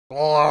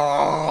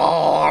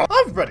Hello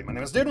everybody, my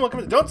name is Dude and welcome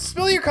to Don't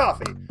Spill Your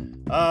Coffee.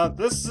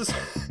 This is...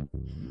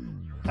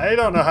 I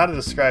don't know how to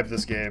describe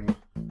this game.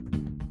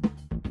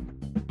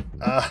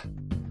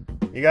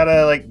 You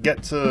gotta, like,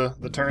 get to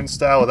the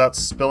turnstile without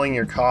spilling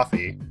your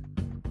coffee.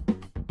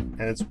 And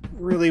it's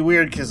really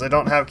weird because I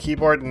don't have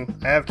keyboard and...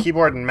 I have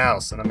keyboard and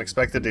mouse, and I'm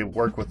expected to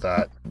work with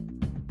that.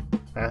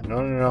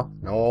 No.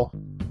 No.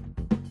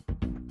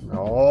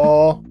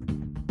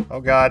 Oh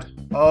god.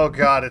 Oh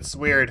god, it's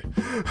weird.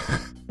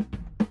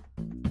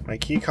 My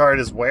keycard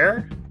is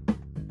where?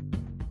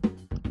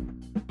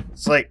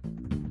 It's like...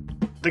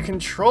 The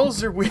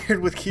controls are weird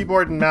with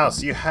keyboard and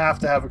mouse. You have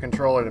to have a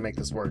controller to make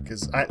this work,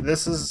 because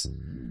this is...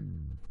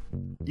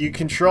 You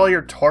control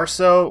your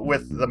torso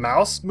with the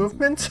mouse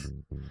movement?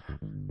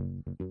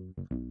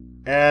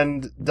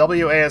 And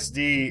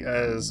WASD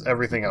as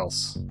everything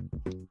else.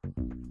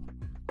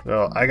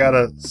 So, I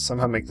gotta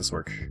somehow make this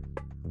work.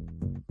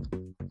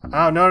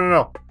 Oh,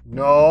 no.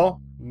 No.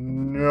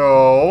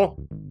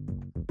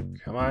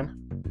 Come on.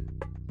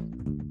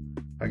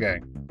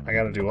 Okay. I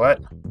gotta do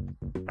what?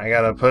 I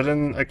gotta put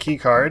in a key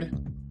card.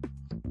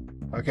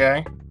 Okay.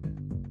 I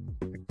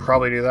could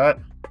probably do that.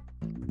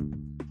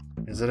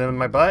 Is it in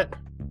my butt?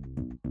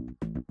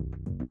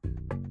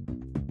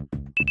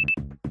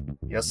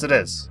 Yes, it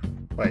is.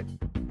 Wait.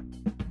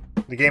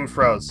 The game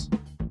froze.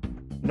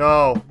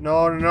 No.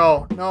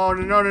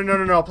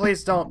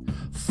 Please don't.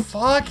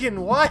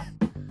 Fucking what?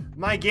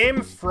 My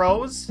game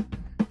froze,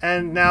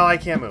 and now I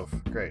can't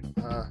move. Great.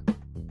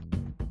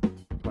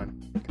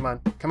 Come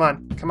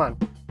on.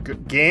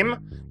 Game.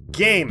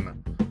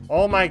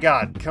 Oh my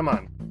god. Come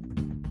on.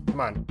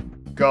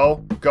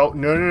 Go.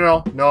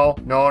 No.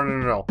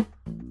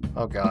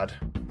 Oh god.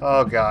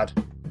 Oh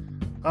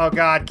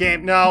god,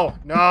 game. No.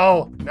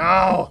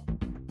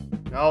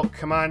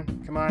 Come on.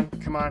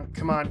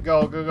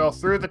 Go.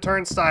 Through the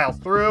turnstile.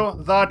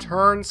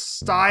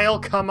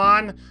 Come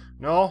on.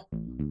 No.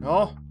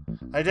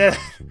 I did it.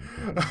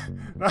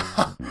 No.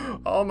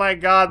 Oh my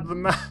god, the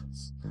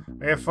mouse.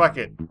 Okay, fuck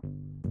it.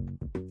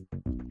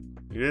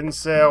 You didn't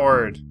say a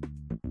word.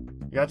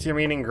 You got to your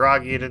meaning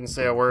groggy, you didn't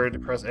say a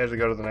word. Press A to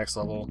go to the next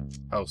level.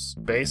 Oh,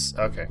 space?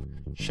 Okay.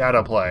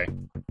 Shadow play.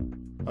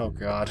 Oh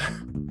god.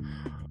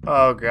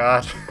 Oh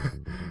god.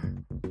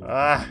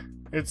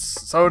 It's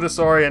so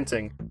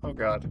disorienting. Oh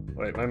god.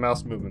 Wait, my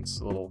mouse movement's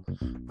a little...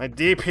 My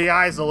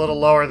DPI's a little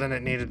lower than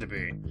it needed to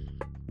be.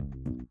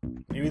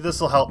 Maybe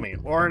this'll help me.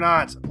 Or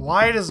not.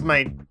 Why am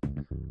I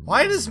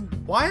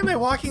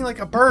walking like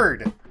a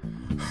bird?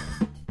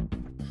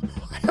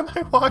 Why am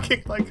I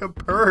walking like a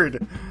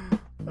bird?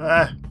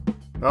 No.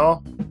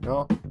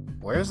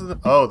 Where's the...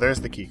 Oh,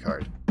 there's the key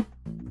card.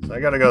 So I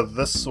gotta go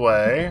this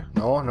way.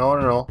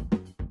 No.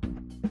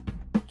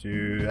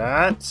 Do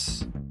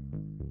that.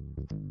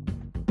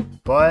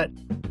 But...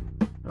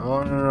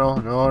 No.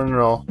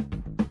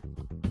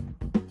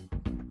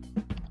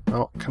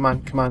 No, come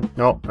on.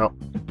 No. Come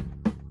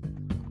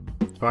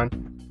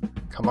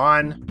on.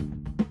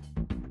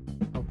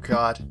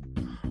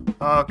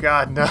 Oh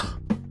god, no.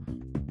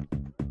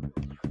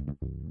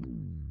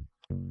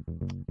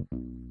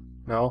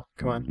 No,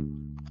 come on.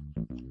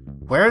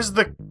 Where's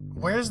the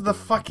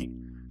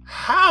fucking...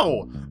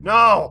 How?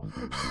 No!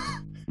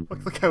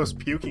 Looked like I was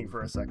puking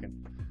for a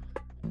second.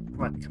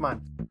 Come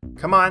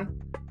on.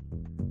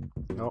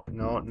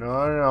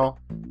 No.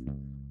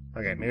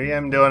 Okay, maybe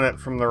I'm doing it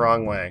from the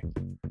wrong way.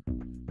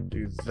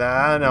 Do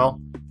that,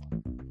 no.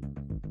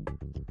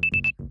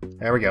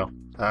 There we go.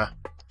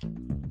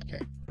 Okay.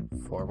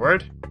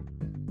 Forward.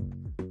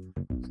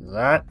 Do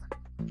that.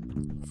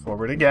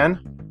 Forward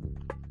again.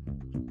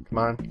 Come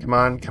on.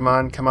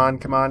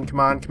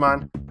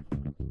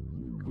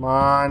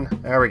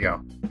 There we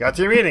go. Got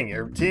to your meeting.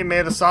 Your team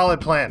made a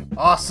solid plan.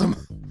 Awesome.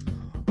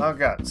 Oh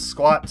god.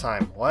 Squat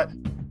time. What?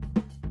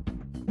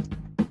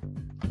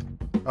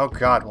 Oh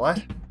god,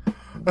 what?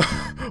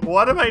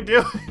 What am I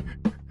doing?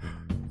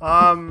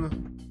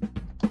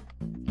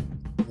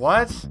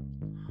 What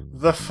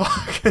the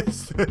fuck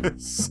is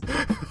this?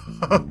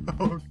 Oh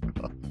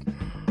god.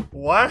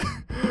 What?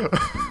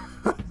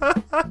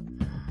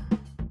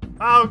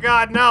 Oh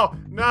god, no!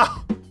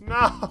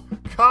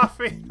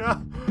 Coffee,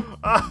 no!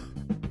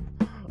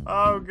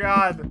 Oh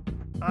god.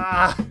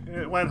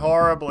 It went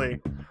horribly.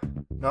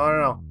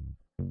 No.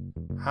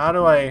 How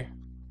do I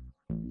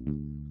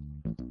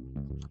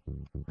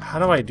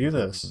do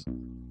this?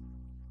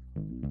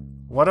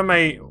 What?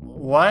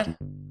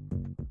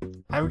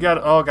 I've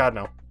got... Oh god,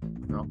 no.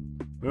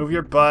 Move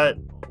your butt,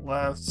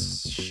 left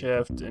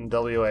shift, and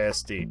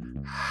WASD.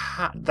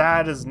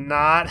 That is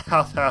not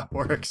how that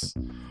works.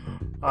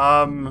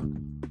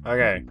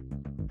 Okay.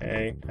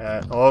 Hey,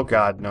 oh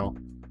god, no.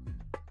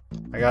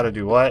 I gotta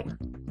do what?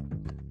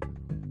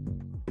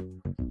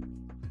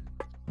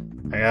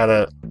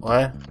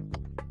 What?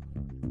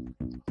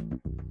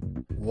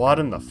 What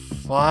in the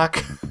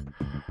fuck?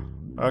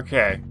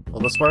 Okay,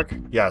 will this work?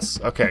 Yes,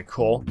 okay,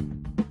 cool.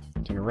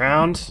 Turn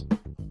around.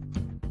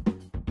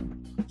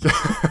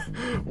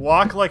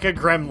 Walk like a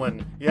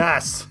gremlin.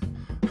 Yes.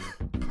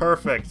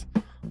 Perfect.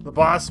 The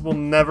boss will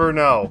never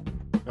know.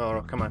 No,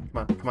 no, come on, come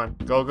on, come on.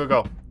 Go, go,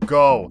 go.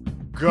 Go!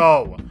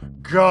 Go!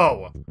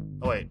 Go!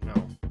 Oh, wait, no.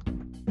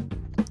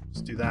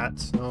 Let's do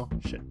that. Oh,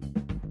 shit.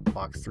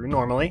 Walk through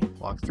normally.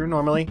 Walk through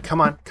normally.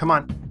 Come on, come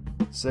on.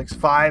 6,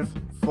 5,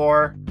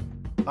 4.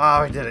 Oh,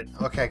 I did it.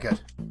 Okay,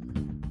 good.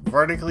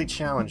 Vertically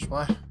challenged.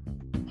 What?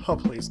 Oh,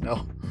 please,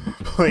 no.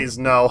 Please,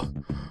 no.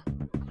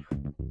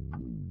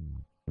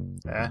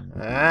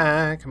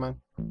 Come on.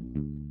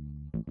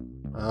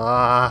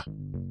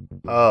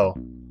 Oh.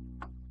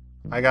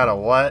 I got a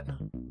what?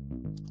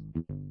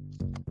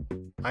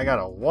 I got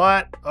a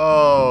what?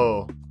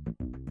 Oh.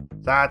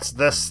 That's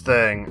this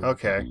thing.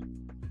 Okay.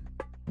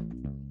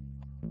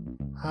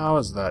 How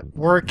is that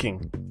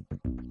working?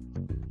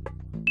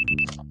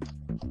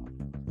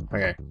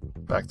 Okay.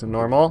 Back to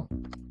normal.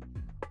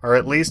 Or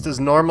at least as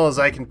normal as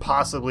I can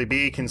possibly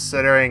be,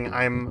 considering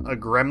I'm a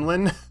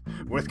gremlin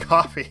with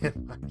coffee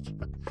in my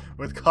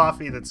with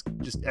coffee that's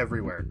just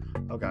everywhere.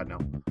 Oh god, no.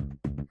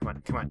 Come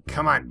on, come on,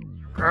 come on!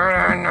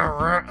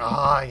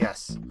 Ah,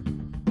 yes.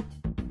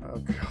 Oh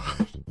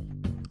god.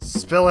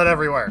 Spill it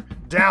everywhere.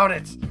 Down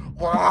it!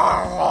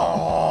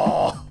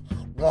 Whoa!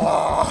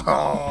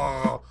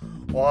 Whoa!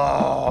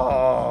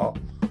 Whoa!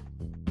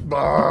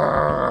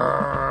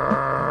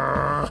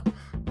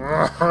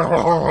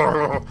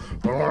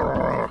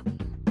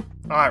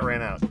 Oh, it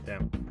ran out.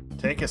 Damn.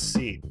 Take a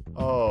seat.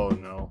 Oh,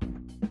 no.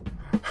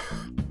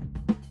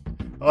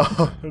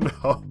 Oh,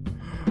 no.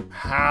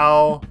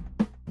 How?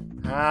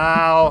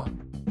 How?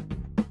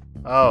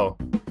 Oh.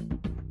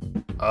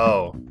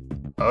 Oh.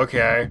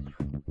 Okay.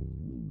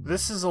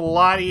 This is a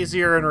lot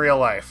easier in real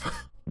life.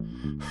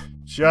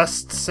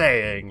 Just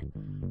saying.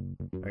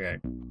 Okay.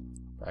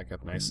 Back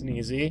up nice and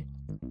easy.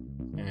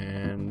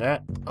 And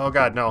that. Oh,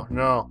 God, no,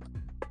 no.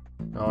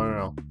 No, no,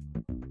 no.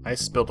 I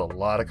spilled a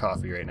lot of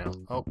coffee right now.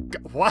 Oh,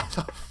 God, what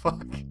the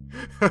fuck?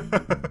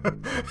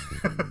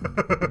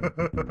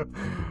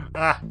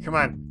 Ah, come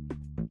on.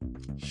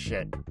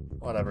 Shit.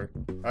 Whatever.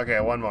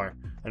 Okay, one more.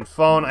 And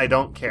phone, I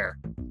don't care.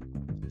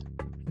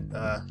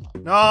 No!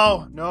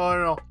 No, no,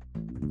 no.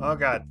 Oh,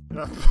 God.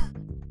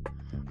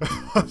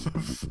 What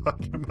the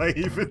fuck am I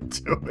even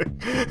doing?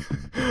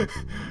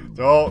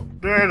 Oh,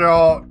 God,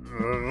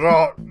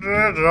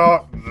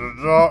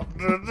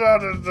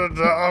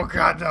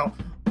 no.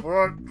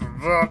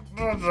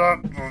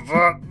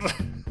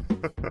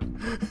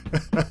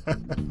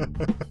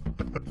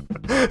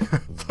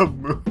 The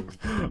move.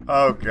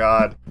 Oh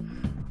god.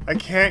 I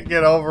can't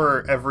get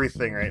over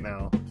everything right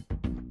now.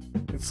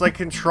 It's like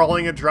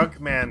controlling a drunk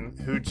man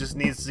who just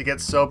needs to get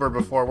sober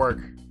before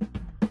work.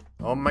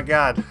 Oh my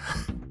god.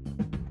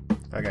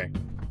 Okay.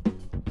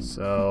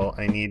 So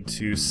I need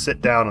to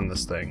sit down on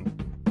this thing.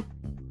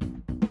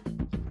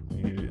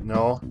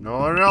 No,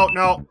 no, no,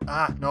 no.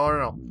 Ah, no, no,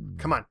 no.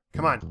 Come on,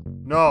 come on.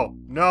 No,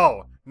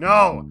 no,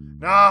 no,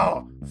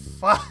 no!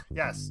 Fuck!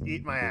 Yes,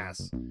 eat my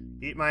ass.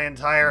 Eat my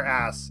entire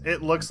ass.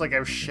 It looks like I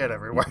have shit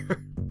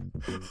everywhere.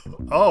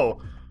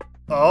 Oh.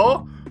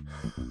 Oh?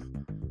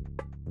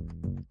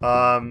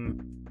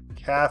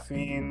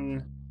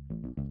 Caffeine...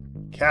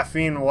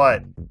 Caffeine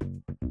what?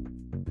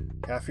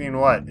 Caffeine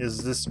what?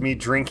 Is this me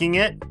drinking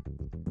it?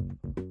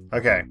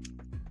 Okay.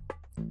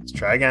 Let's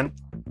try again.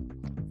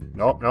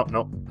 Nope, nope,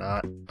 nope.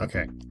 Not.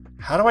 Okay.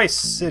 How do I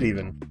sit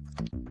even?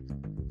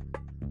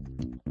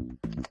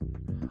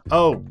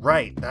 Oh,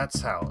 right,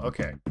 that's how.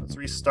 Okay, let's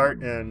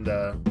restart and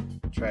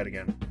try it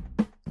again.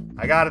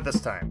 I got it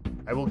this time.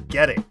 I will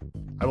get it.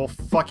 I will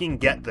fucking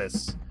get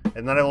this.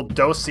 And then I will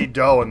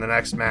do-si-do in the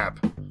next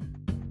map.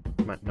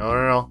 Come on. No,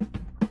 no, no.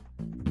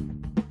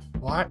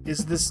 What?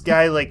 Is this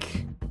guy,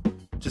 like,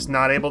 just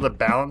not able to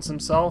balance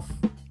himself?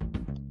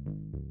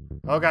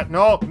 Oh god,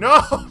 no!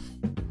 No!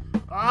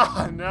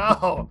 Ah, oh,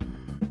 no!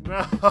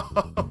 No!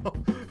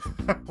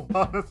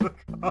 What in the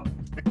coffee?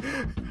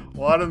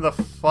 What in the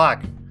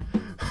fuck?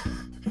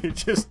 He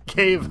just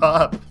gave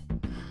up.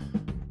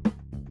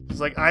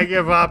 He's like, I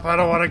give up. I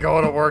don't want to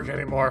go to work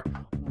anymore.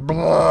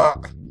 Blah.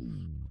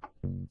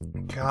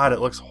 God,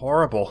 it looks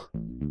horrible.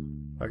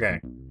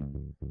 Okay.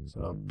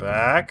 So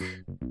back.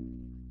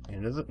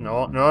 Into the...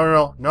 No, no,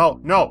 no, no,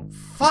 no.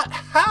 Fuck.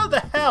 How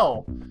the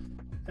hell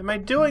am I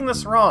doing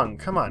this wrong?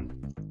 Come on.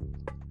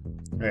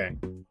 Okay.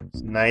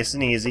 It's nice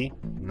and easy.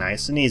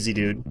 Nice and easy,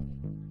 dude.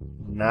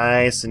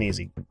 Nice and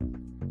easy.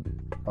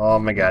 Oh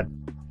my god.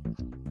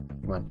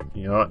 Come on.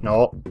 You know what?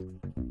 No.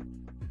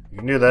 You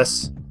can do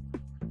this.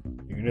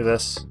 You can do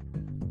this.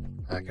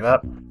 Back it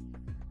up.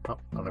 Oh,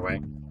 other way.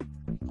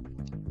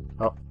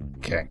 Oh,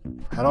 okay.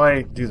 How do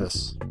I do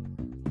this?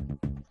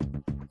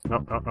 No,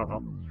 no, no,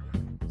 no.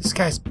 This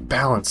guy's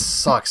balance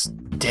sucks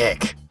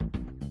dick.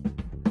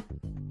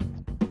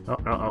 No,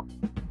 no, no.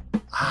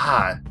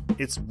 Ah,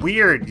 it's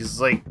weird.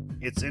 It's like,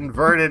 it's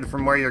inverted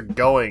from where you're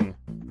going.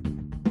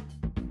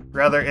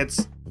 Rather,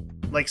 it's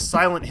like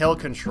Silent Hill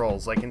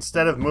controls. Like,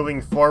 instead of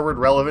moving forward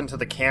relevant to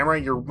the camera,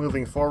 you're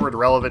moving forward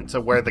relevant to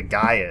where the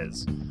guy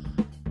is.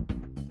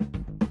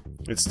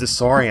 It's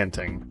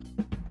disorienting.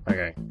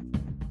 Okay.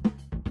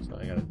 So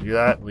I gotta do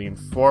that. Lean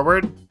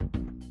forward.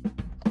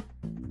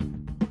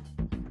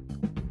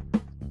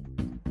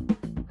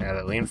 I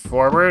gotta lean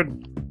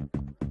forward.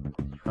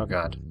 Oh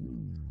god.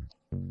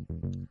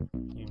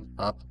 Lean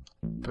up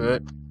a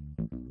bit.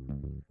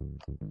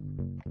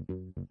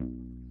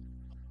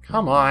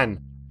 Come on.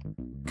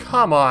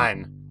 Come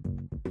on.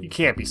 You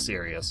can't be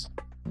serious.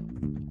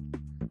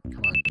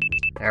 Come on.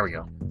 There we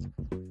go.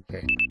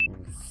 Okay.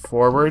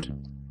 Forward.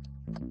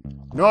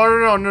 No, no,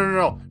 no, no,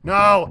 no,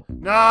 no,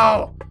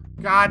 no!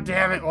 God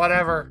damn it,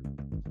 whatever.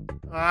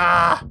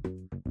 Ah!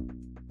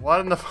 What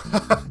in the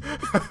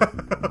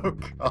oh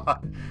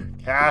god.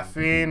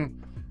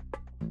 Caffeine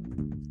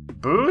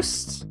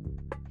boost?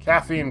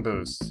 Caffeine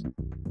boost.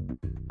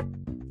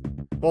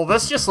 Well,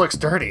 this just looks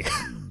dirty.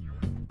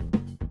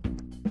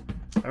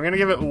 I'm gonna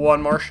give it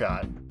one more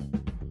shot.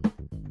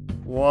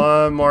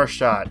 One more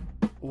shot.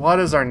 What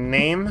is our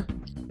name?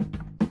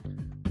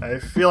 I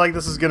feel like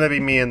this is gonna be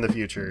me in the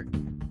future.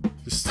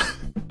 Just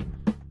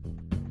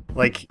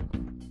like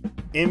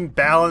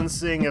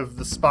imbalancing of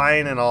the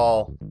spine and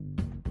all.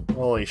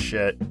 Holy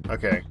shit.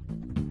 Okay.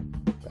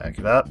 Back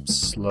it up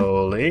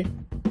slowly.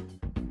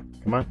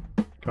 Come on.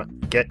 Come on.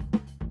 Get.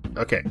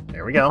 Okay.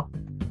 There we go.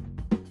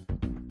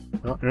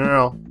 No, no, no,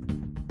 no.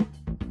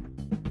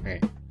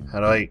 Okay. How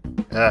do I...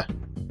 Come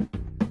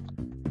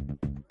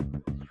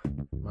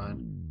on.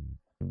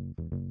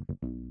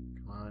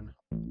 Come on.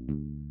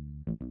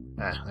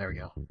 Ah, there we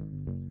go.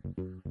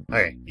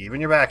 Okay.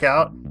 Even your back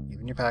out.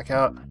 Even your back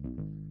out.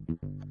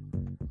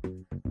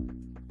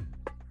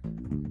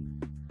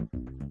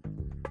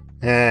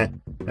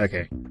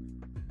 Okay.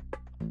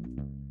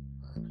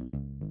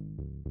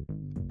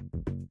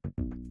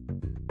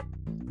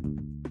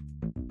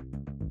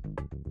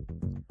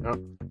 Oh.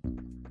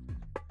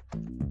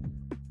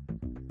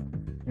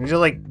 You need to,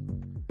 like...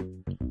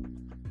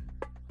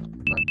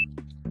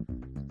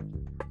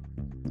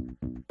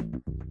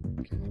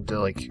 Okay, I need to,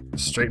 like,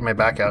 straighten my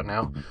back out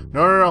now.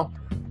 No, no, no!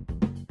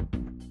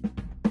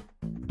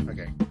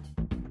 Okay.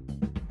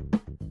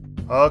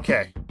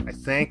 Okay. I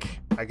think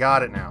I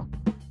got it now.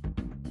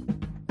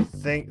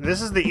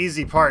 This is the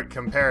easy part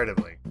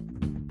comparatively.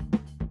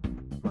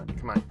 Come on,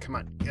 come on, come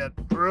on. Get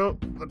through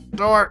the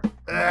door.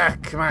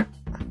 Come on.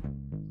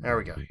 There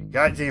we go. You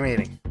got team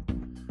meeting.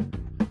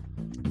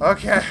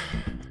 Okay.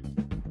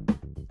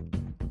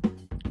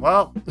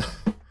 Well,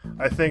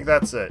 I think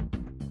that's it.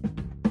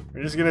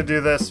 We're just gonna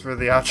do this for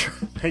the outro.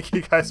 Thank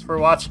you guys for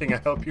watching. I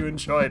hope you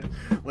enjoyed.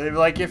 Leave a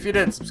like if you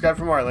did. Subscribe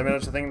for more. Let me know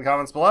what you think in the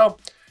comments below.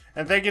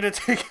 And thank you to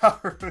Take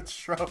Out Ruin's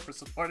Show for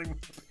supporting me on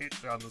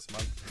Patreon this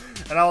month.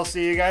 And I will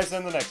see you guys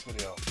in the next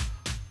video.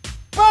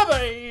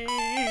 Bye-bye!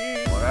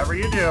 Whatever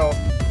you do,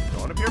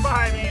 don't appear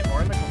behind me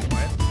or in the corner.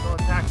 Why is it still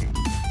attacking?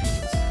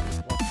 Jesus.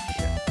 What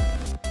shit?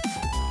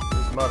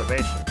 Lose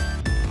motivation.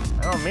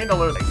 I don't mean to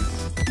lose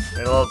a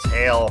little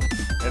tail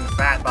and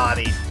fat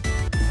body.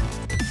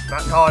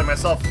 Not calling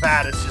myself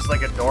fat, it's just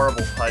like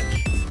adorable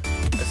pudge.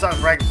 It's not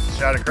breakfast,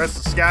 shout at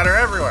crystals scatter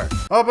everywhere.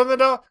 Open the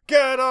door,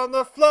 get on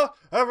the floor,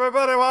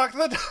 everybody walk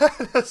the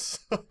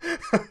dinosaur.